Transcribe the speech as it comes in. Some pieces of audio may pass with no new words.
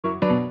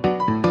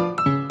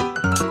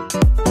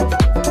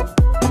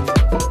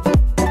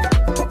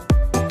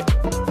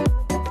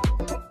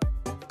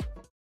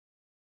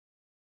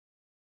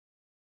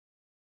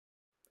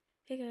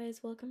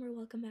guys, welcome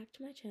back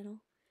to my channel.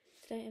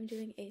 Today I'm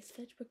doing a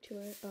sketchbook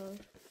tour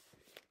of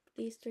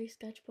these 3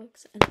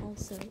 sketchbooks and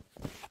also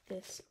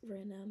this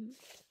random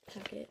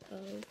packet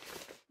of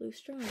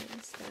loose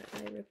drawings that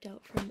I ripped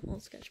out from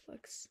old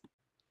sketchbooks.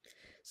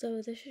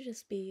 So this should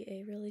just be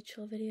a really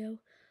chill video.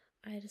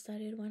 I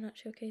decided why not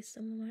showcase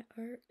some of my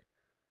art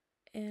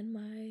and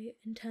my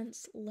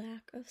intense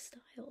lack of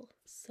style.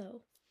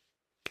 So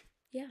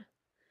yeah,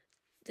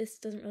 this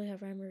doesn't really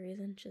have rhyme or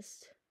reason,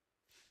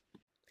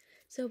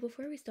 So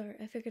before we start,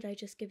 I figured I'd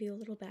just give you a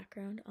little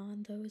background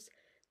on those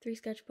 3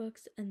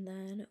 sketchbooks and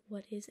then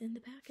what is in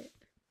the packet.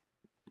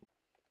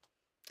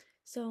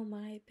 So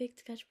my big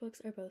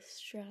sketchbooks are both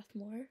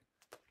Strathmore,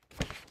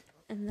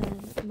 and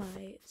then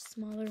my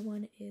smaller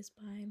one is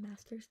by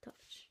Master's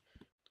Touch.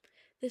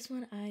 This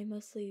one I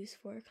mostly use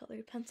for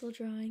colored pencil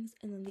drawings,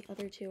 and then the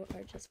other 2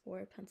 are just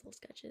for pencil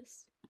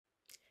sketches.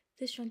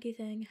 This chunky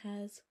thing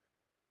has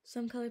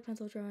some colored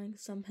pencil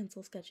drawings, some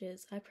pencil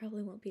sketches. I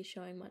probably won't be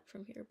showing much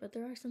from here, but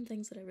there are some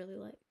things that I really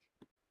like.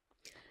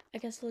 I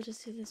guess we'll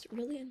just do this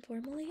really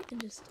informally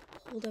and just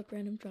hold up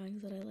random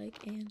drawings that I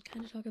like and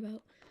kind of talk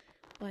about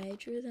why I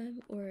drew them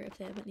or if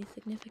they have any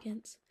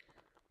significance.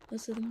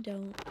 Most of them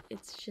don't.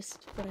 It's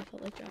just what I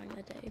felt like drawing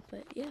that day,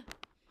 but yeah.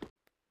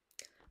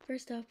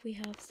 First up, we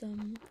have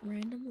some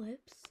random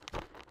lips.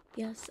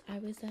 Yes, I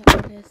was that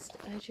artist.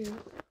 I drew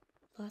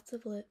lots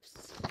of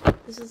lips.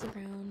 This was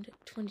around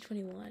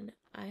 2021.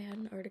 I had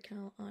an art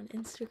account on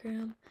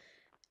Instagram,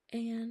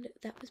 and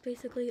that was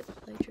basically all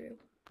I drew.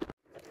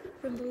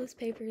 From the loose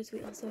papers,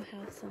 we also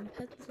have some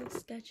pencil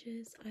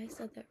sketches. I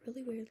said that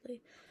really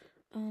weirdly.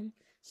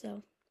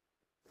 So,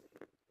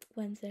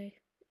 Wednesday.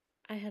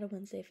 I had a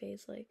Wednesday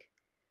phase,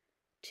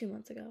 2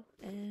 months ago,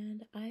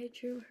 and I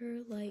drew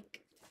her,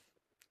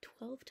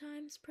 12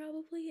 times,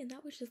 probably, and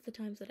that was just the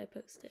times that I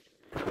posted.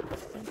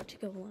 And to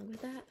go along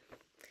with that,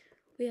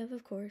 we have,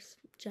 of course,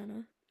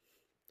 Jenna.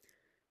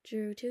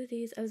 Drew 2 of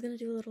these. I was gonna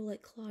do a little,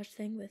 collage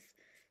thing with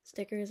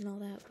stickers and all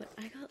that, but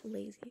I got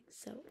lazy,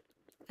 so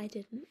I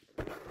didn't.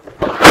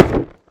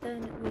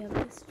 Then we have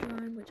this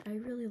drawing, which I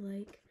really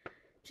like.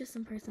 Just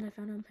some person I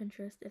found on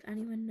Pinterest. If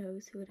anyone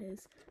knows who it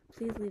is,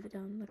 please leave it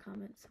down in the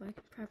comments so I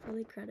can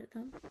properly credit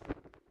them.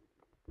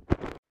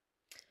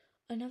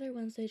 Another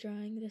Wednesday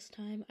drawing. This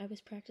time I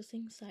was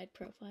practicing side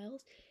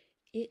profiles.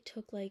 It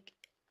took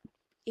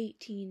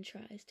 18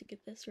 tries to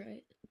get this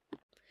right.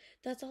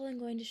 That's all I'm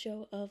going to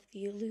show of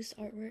the loose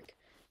artwork.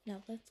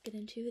 Now let's get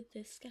into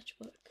this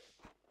sketchbook.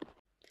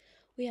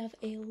 We have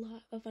a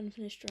lot of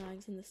unfinished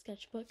drawings in the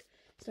sketchbook,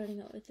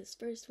 starting out with this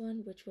first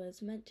one, which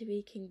was meant to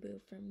be King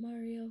Boo from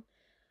Mario.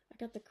 I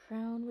got the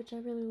crown, which I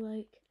really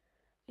like,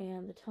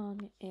 and the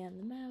tongue, and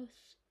the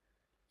mouth,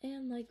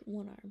 and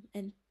one arm,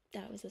 and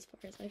that was as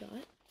far as I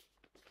got.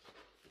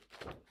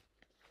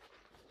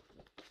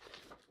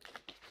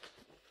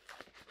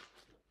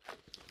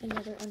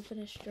 Another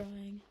unfinished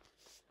drawing,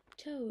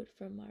 Toad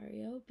from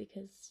Mario,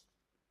 because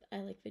I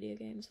like video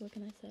games, what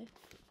can I say?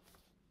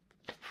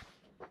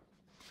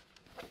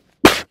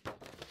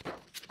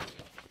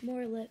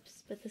 More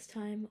lips, but this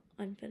time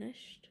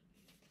unfinished.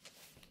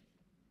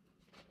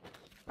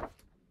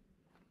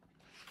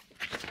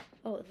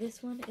 Oh,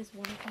 this one is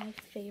one of my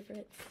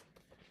favorites.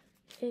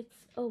 It's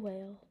a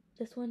whale.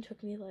 This one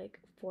took me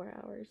 4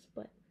 hours,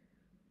 but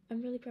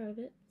I'm really proud of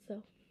it,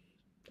 so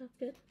that's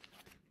good.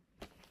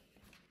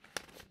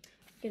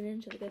 Getting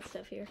into the good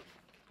stuff here.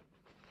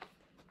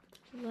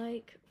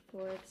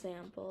 For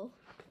example,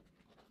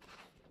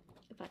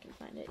 if I can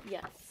find it,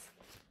 yes.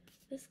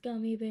 This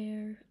gummy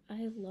bear,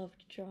 I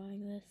loved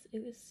drawing this.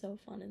 It was so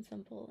fun and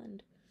simple,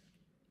 and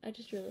I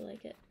just really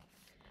like it.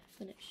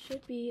 And it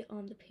should be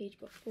on the page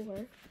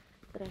before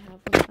that I have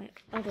one of my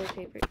other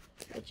favorites,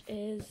 which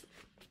is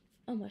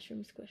a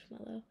mushroom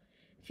squishmallow.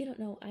 If you don't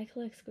know, I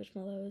collect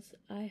squishmallows.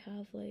 I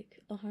have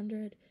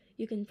 100.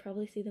 You can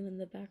probably see them in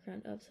the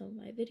background of some of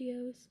my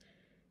videos.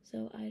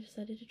 So I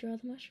decided to draw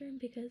the mushroom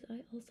because I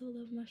also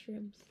love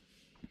mushrooms.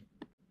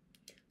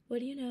 What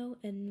do you know?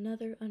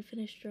 Another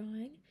unfinished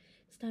drawing.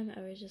 This time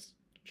I was just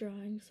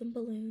drawing some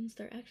balloons.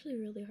 They're actually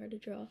really hard to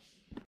draw.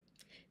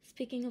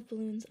 Speaking of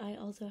balloons, I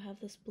also have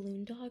this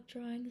balloon dog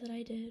drawing that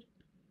I did.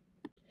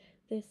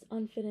 This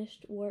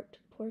unfinished warped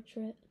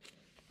portrait.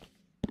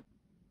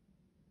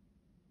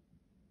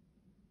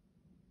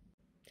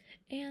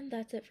 And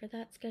that's it for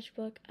that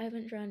sketchbook. I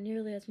haven't drawn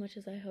nearly as much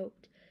as I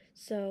hoped,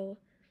 so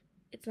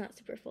it's not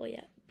super full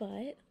yet.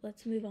 But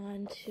let's move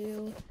on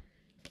to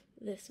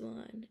this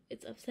one.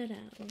 It's upside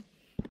down.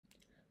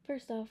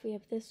 First off, we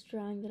have this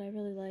drawing that I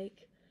really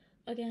like.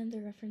 Again,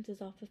 the reference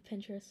is off of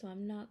Pinterest, so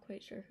I'm not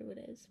quite sure who it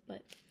is,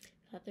 but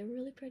I thought they were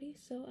really pretty,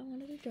 so I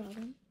wanted to draw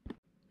them.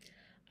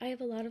 I have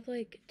a lot of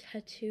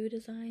tattoo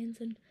designs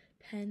and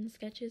pen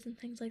sketches and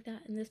things like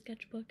that in this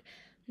sketchbook.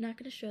 I'm not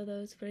going to show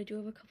those, but I do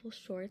have a couple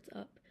shorts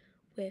up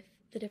with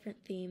the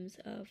different themes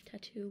of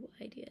tattoo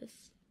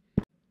ideas.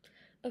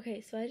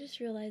 Okay, so I just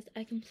realized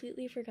I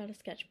completely forgot a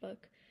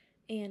sketchbook,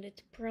 and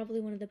it's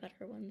probably one of the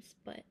better ones,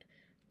 but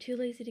too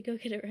lazy to go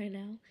get it right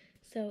now.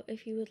 So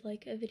if you would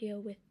like a video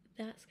with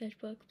that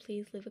sketchbook,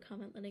 please leave a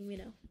comment letting me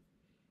know.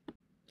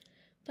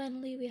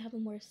 Finally, we have a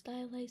more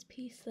stylized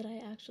piece that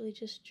I actually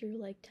just drew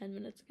like 10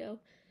 minutes ago.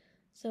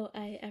 So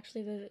I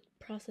actually have a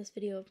process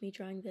video of me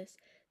drawing this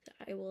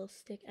that I will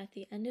stick at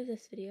the end of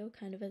this video,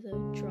 kind of as a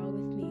draw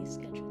with me,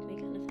 sketch with